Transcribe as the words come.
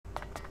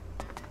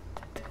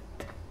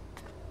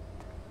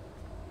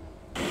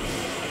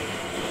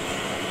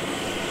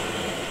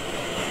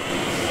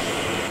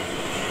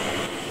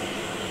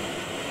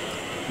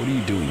What are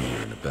you doing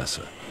here in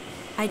Abessa?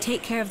 I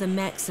take care of the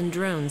mechs and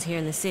drones here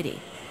in the city,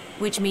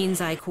 which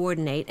means I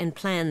coordinate and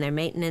plan their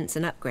maintenance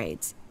and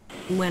upgrades.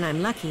 When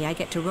I'm lucky, I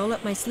get to roll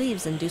up my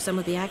sleeves and do some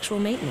of the actual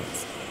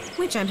maintenance,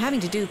 which I'm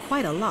having to do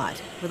quite a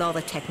lot with all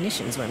the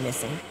technicians we're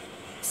missing.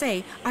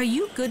 Say, are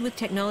you good with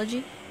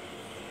technology?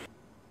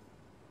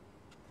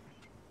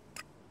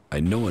 I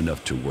know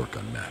enough to work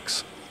on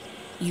mechs.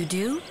 You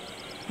do?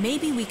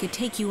 Maybe we could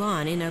take you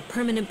on in a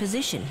permanent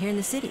position here in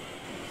the city.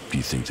 Do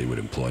you think they would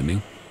employ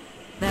me?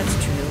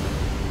 That's true.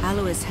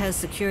 Alois has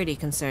security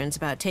concerns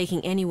about taking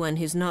anyone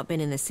who's not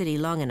been in the city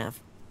long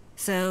enough.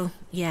 So,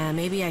 yeah,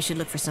 maybe I should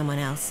look for someone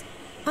else.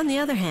 On the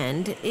other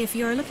hand, if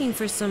you're looking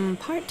for some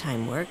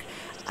part-time work,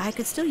 I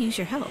could still use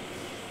your help.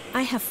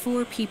 I have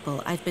 4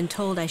 people I've been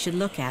told I should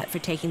look at for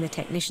taking the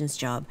technician's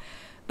job,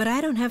 but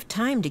I don't have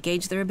time to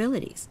gauge their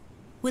abilities.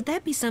 Would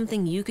that be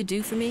something you could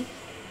do for me?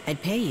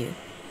 I'd pay you.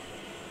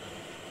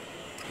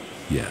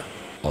 Yeah,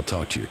 I'll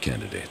talk to your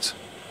candidates.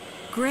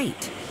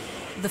 Great.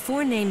 The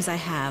 4 names I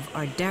have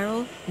are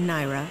Daryl,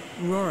 Naira,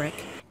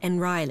 Rorik, and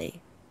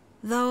Riley.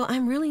 Though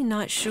I'm really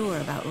not sure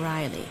about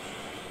Riley.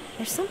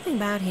 There's something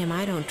about him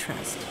I don't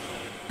trust.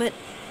 But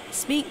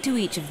speak to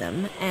each of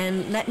them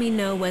and let me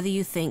know whether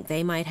you think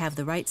they might have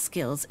the right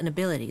skills and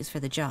abilities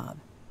for the job.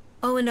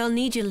 Oh, and I'll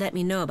need you to let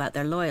me know about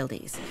their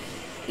loyalties.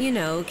 You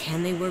know,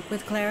 can they work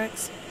with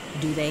clerics?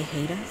 Do they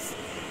hate us?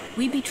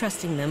 We'd be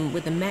trusting them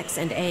with the mechs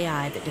and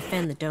AI that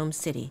defend the Dome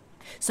City.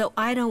 So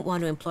I don't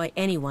want to employ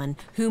anyone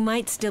who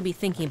might still be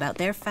thinking about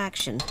their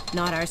faction,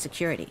 not our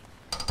security.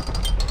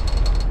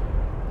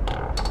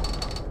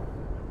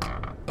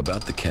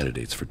 About the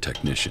candidates for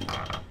technician.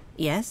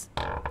 Yes?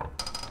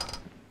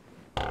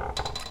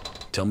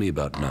 Tell me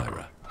about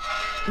Naira.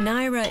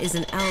 Naira is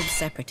an Alb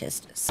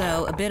separatist,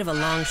 so a bit of a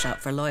long shot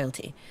for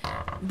loyalty.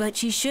 But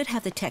she should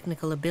have the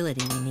technical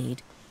ability we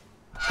need.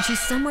 She's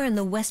somewhere in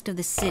the west of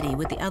the city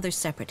with the other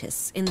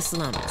separatists, in the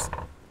slums.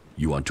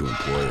 You want to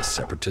employ a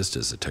separatist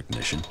as a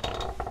technician?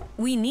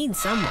 We need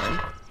someone,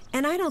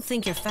 and I don't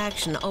think your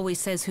faction always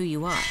says who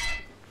you are.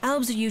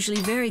 Albs are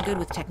usually very good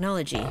with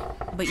technology,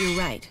 but you're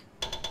right.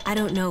 I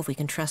don't know if we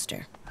can trust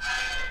her.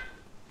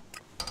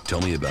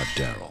 Tell me about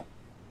Daryl.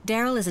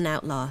 Daryl is an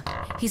outlaw.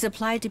 He's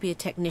applied to be a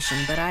technician,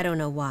 but I don't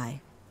know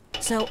why.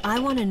 So I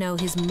want to know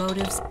his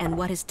motives and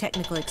what his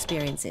technical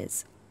experience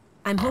is.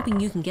 I'm hoping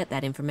you can get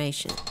that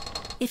information.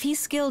 If he's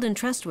skilled and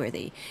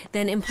trustworthy,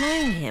 then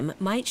employing him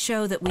might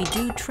show that we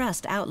do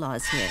trust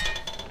outlaws here.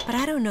 But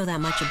I don't know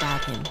that much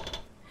about him.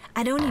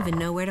 I don't even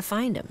know where to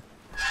find him.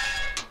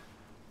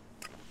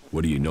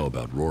 What do you know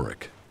about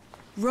Rorik?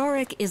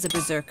 Rorik is a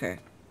berserker.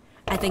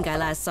 I think I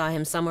last saw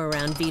him somewhere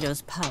around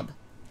Vito's pub.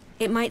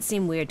 It might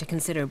seem weird to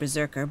consider a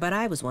berserker, but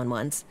I was one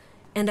once.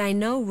 And I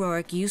know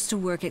Rorik used to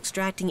work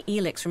extracting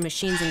ELEX from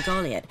machines in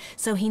Goliath,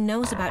 so he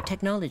knows about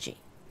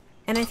technology.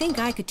 And I think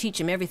I could teach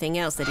him everything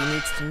else that he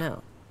needs to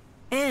know.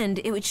 And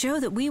it would show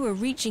that we were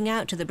reaching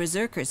out to the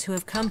berserkers who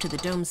have come to the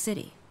Dome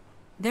City.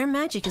 Their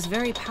magic is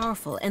very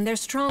powerful, and they're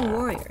strong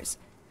warriors.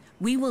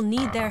 We will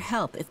need their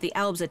help if the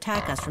Albs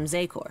attack us from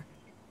Zakor.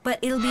 But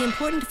it'll be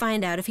important to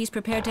find out if he's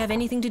prepared to have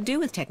anything to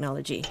do with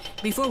technology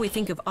before we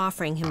think of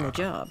offering him the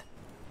job.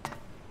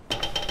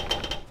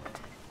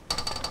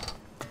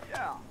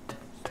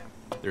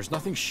 There's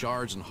nothing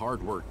shards and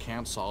hard work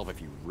can't solve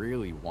if you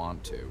really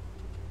want to.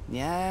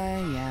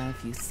 Yeah,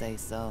 if you say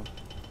so.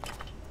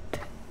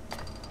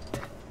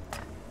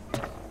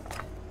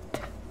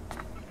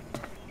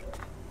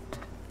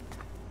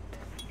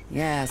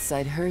 Yes,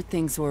 I'd heard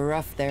things were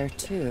rough there,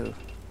 too.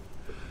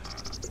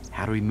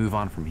 How do we move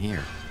on from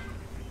here?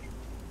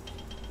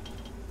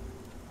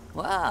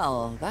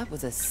 Well, that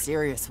was a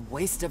serious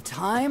waste of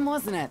time,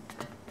 wasn't it?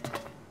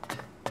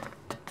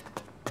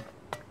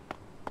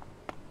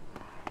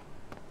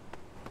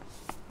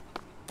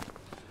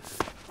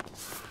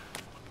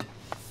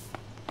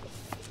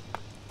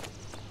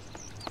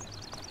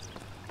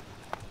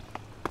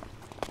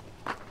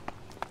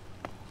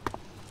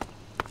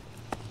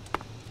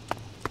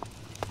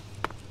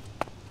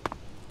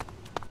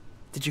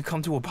 Did you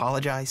come to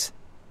apologize?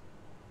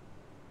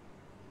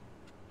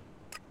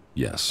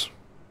 Yes.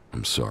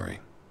 I'm sorry.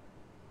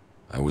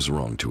 I was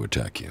wrong to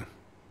attack you.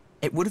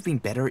 It would have been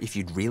better if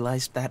you'd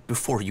realized that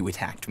before you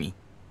attacked me.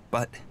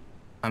 But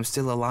I'm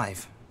still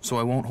alive, so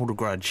I won't hold a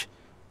grudge.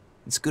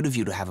 It's good of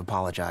you to have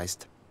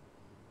apologized.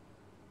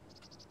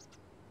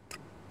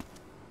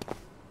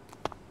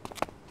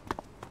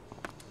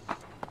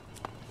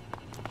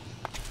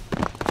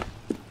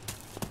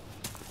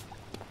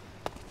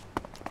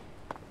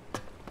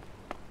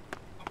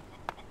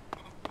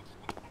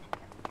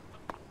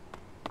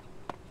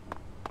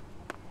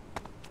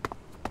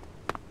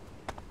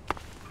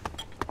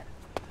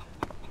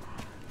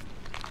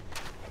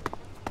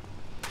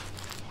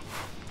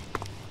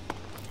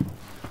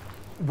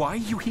 Why are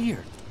you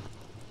here?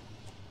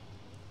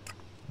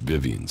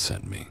 Vivian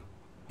sent me.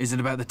 Is it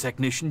about the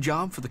technician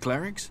job for the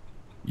clerics?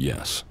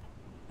 Yes.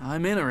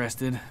 I'm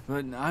interested,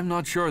 but I'm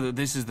not sure that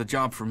this is the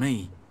job for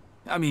me.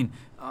 I mean,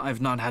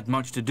 I've not had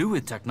much to do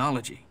with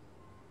technology.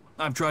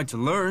 I've tried to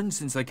learn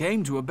since I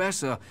came to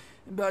Abessa,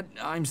 but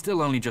I'm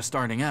still only just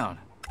starting out.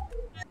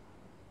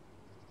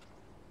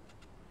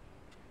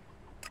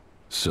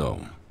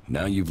 So,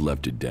 now you've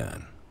left it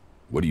down.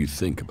 What do you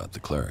think about the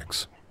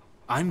clerics?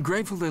 I'm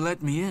grateful they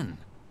let me in.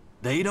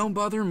 They don't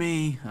bother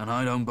me, and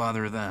I don't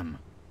bother them.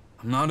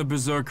 I'm not a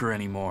berserker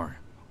anymore.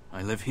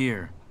 I live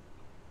here.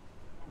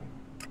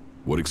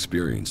 What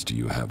experience do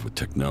you have with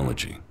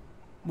technology?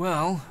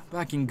 Well,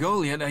 back in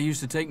Goliath, I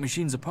used to take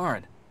machines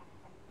apart.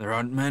 There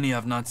aren't many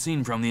I've not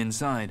seen from the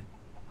inside.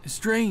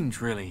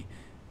 Strange, really.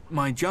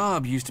 My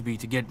job used to be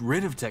to get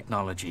rid of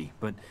technology,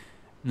 but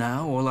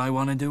now all I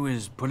want to do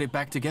is put it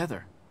back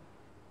together.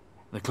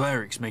 The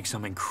clerics make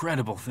some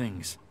incredible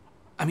things.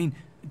 I mean,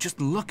 just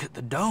look at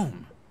the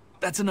dome.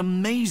 That's an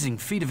amazing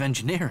feat of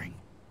engineering.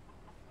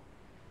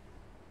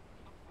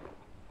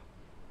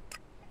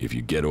 If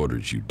you get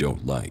orders you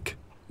don't like,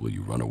 will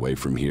you run away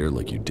from here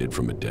like you did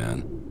from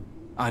Adan?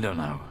 I don't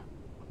know.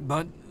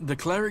 But the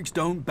clerics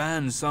don't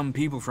ban some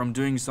people from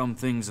doing some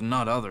things and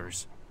not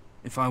others.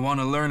 If I want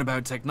to learn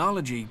about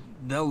technology,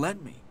 they'll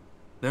let me.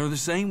 They're the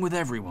same with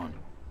everyone.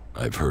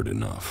 I've heard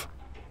enough.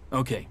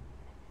 Okay.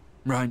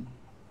 Right.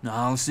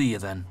 I'll see you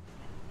then.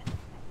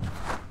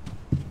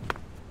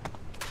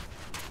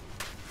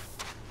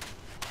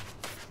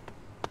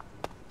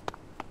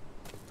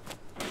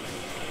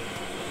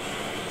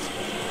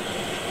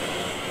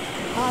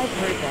 I've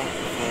heard that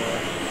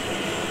before.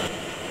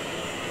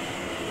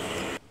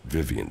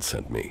 Vivian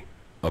sent me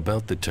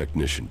about the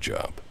technician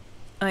job.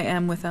 I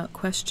am without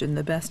question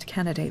the best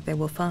candidate they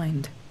will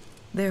find.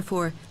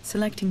 Therefore,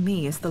 selecting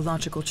me is the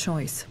logical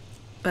choice.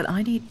 But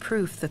I need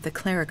proof that the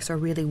clerics are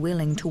really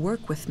willing to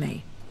work with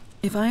me.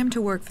 If I am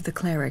to work for the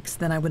clerics,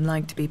 then I would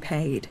like to be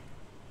paid.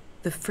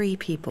 The free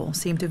people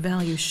seem to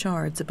value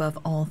shards above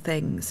all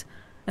things,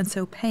 and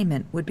so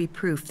payment would be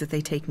proof that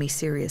they take me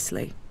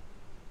seriously.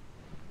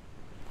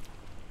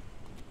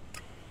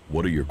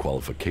 What are your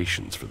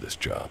qualifications for this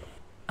job?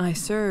 I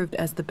served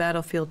as the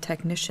battlefield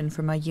technician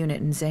for my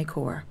unit in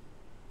Zakor.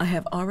 I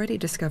have already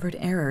discovered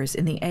errors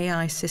in the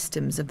AI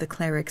systems of the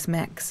clerics'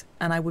 mechs,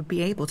 and I would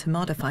be able to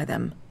modify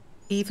them.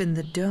 Even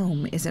the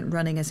dome isn't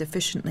running as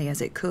efficiently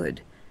as it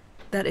could.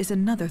 That is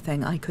another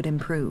thing I could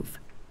improve.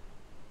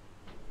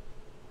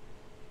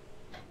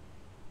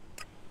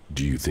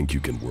 Do you think you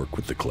can work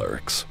with the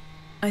clerics?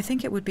 I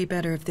think it would be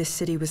better if this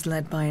city was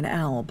led by an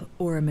alb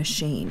or a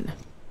machine.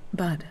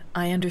 But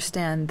I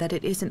understand that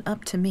it isn't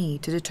up to me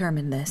to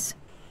determine this.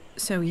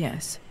 So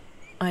yes,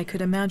 I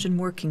could imagine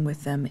working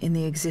with them in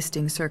the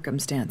existing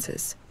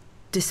circumstances,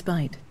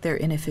 despite their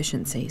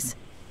inefficiencies.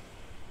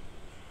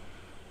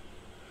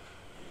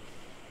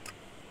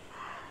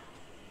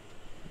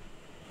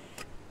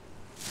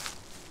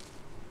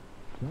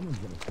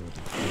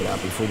 Get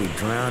out before we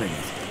drown in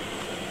it.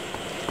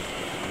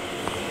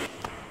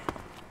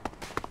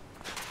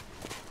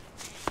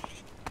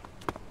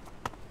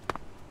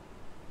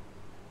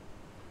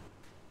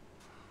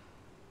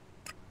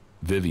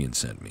 Vivian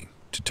sent me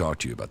to talk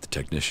to you about the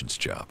technician's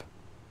job.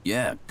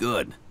 Yeah,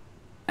 good.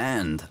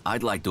 And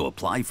I'd like to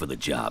apply for the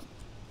job.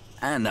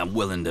 And I'm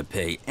willing to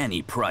pay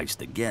any price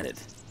to get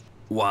it.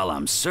 While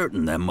I'm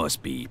certain there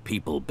must be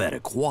people better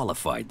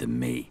qualified than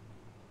me,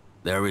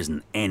 there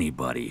isn't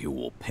anybody who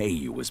will pay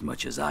you as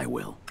much as I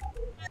will.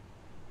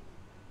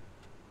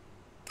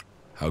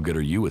 How good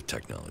are you with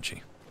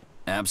technology?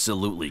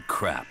 Absolutely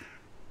crap.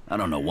 I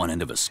don't know one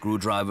end of a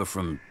screwdriver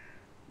from,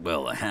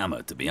 well, a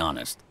hammer, to be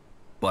honest.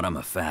 But I'm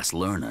a fast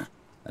learner,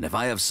 and if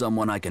I have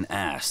someone I can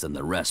ask, then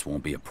the rest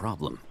won't be a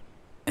problem.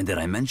 And did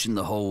I mention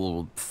the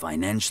whole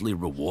financially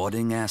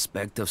rewarding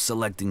aspect of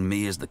selecting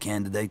me as the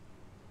candidate?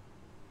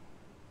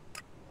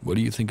 What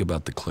do you think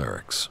about the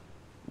clerics?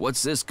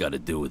 What's this got to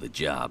do with the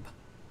job?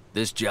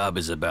 This job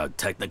is about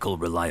technical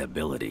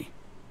reliability,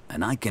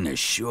 and I can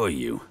assure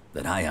you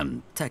that I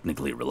am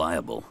technically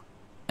reliable.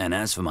 And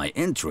as for my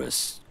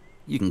interests,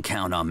 you can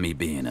count on me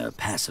being a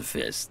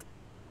pacifist.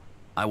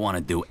 I want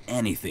to do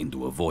anything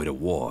to avoid a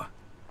war,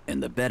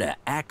 and the better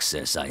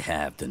access I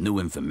have to new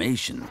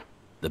information,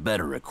 the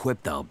better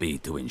equipped I'll be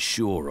to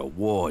ensure a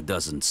war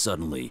doesn't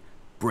suddenly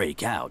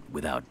break out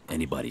without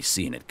anybody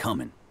seeing it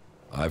coming.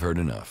 I've heard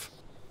enough.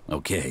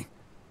 Okay,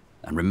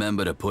 and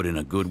remember to put in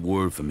a good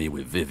word for me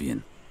with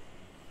Vivian.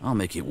 I'll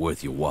make it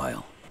worth your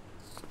while.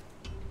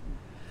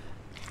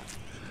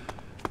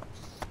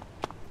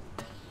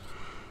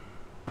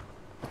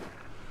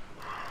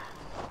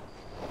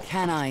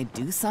 Can I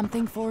do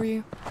something for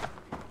you?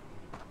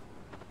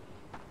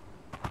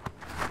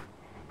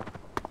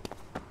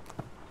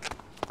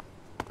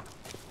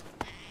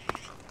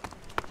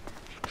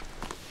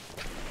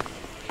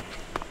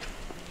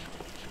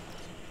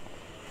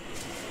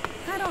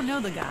 I don't know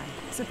the guy.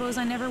 Suppose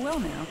I never will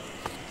now.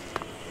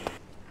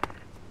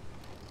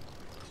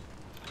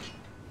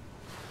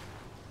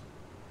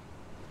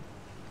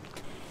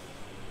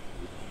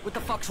 What the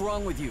fuck's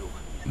wrong with you?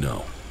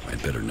 No,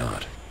 I'd better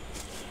not.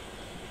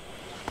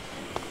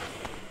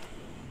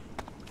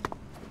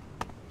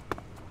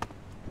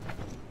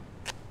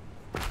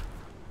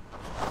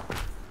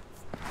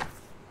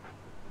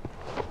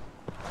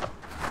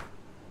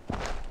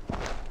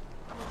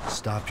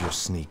 Stop your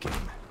sneaking.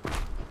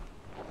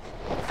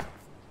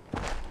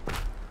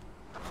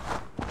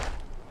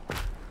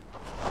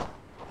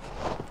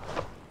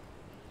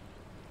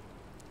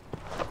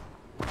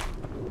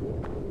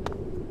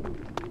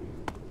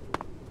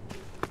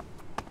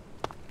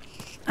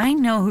 I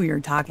know who you're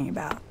talking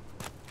about.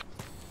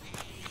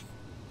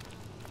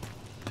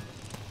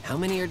 How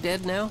many are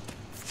dead now?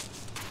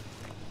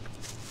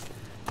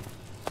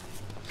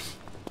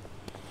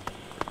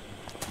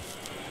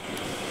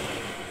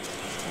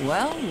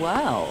 Well,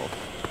 well.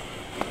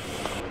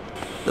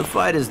 The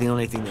fight is the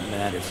only thing that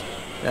matters.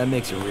 That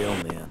makes a real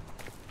man.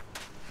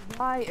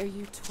 Why are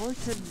you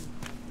torturing me?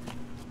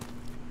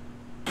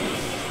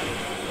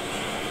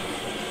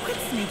 Quit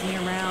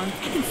sneaking around.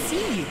 I can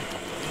see you.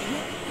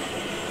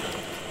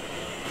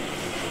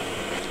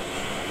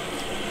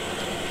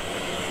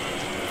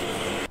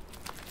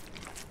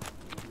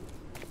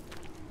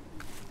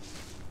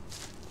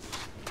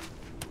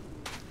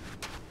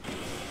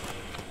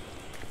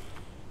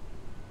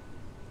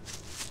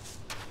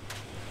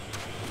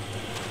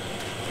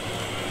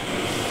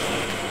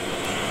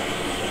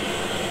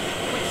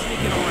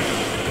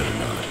 Better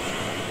not.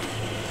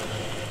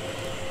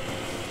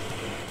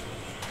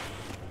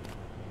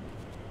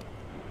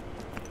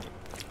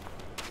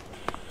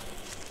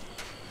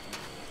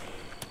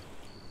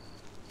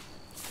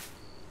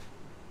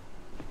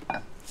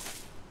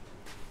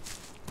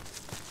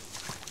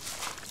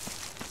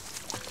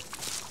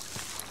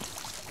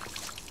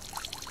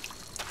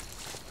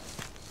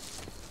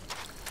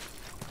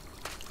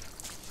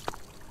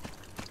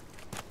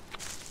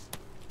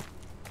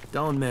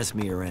 Don't mess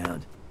me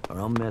around, or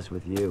I'll mess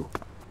with you.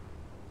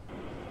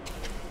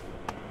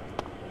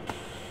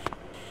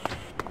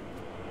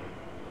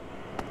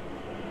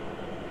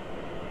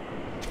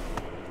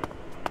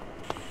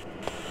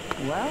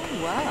 Well,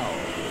 well.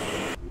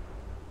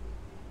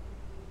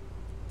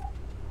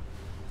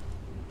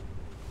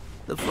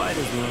 The fight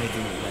is the only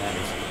thing that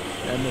matters.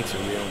 That makes a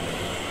real man.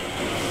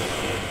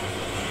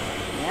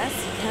 Yes,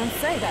 you can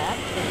say that,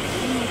 but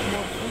you need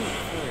more food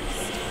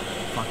first.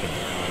 Fucking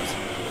hells.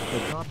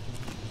 They caught-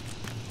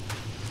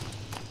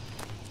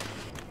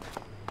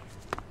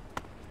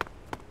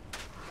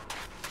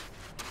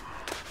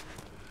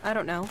 I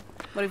don't know.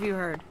 What have you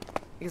heard?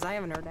 Because I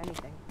haven't heard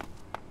anything.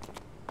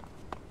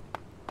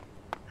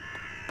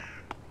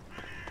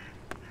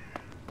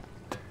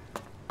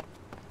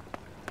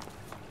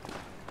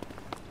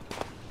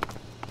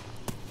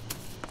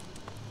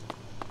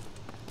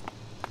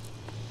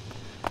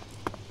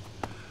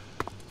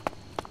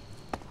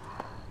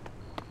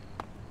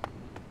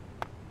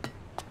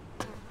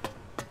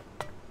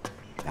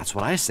 That's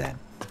what I said.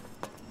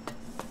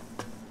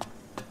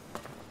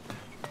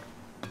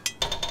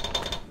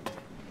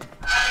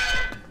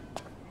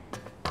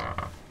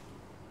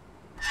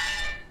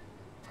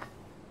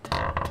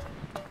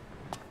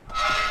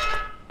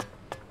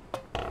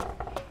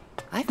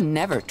 I've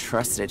never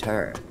trusted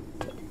her.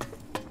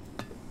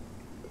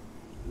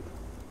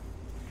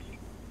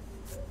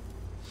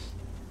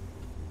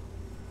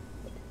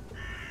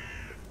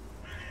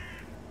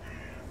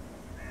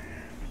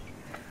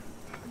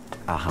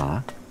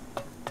 Uh-huh.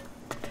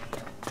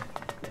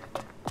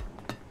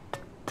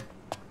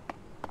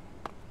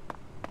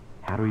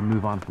 How do we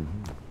move on from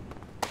here?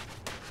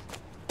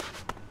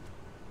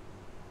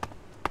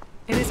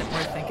 It isn't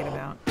worth thinking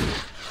about.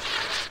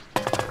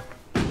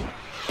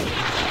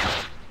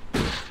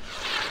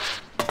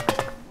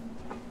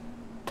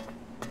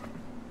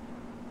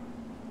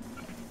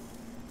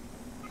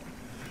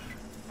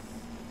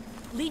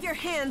 Leave your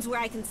hands where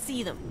I can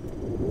see them.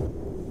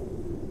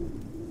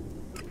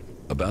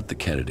 About the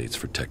candidates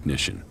for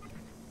technician.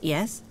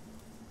 Yes?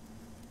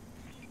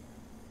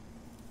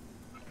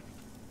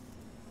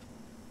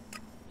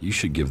 You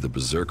should give the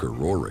berserker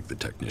Rorik the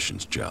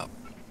technician's job.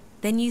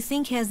 Then you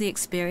think he has the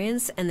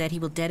experience and that he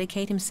will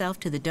dedicate himself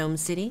to the Dome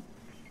City?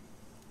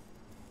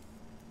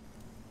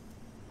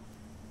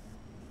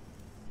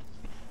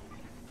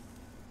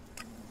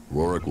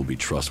 Rorik will be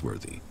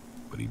trustworthy,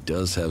 but he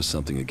does have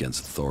something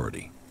against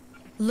authority.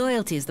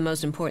 Loyalty is the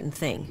most important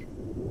thing.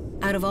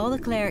 Out of all the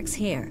clerics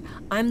here,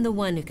 I'm the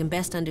one who can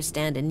best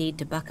understand a need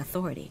to buck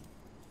authority.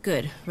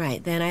 Good,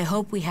 right, then I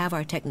hope we have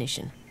our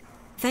technician.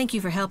 Thank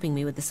you for helping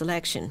me with the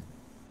selection.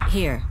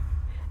 Here,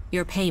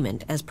 your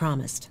payment as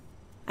promised.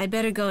 I'd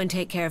better go and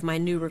take care of my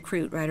new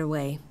recruit right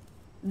away.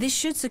 This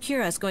should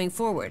secure us going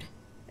forward.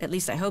 At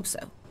least I hope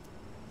so.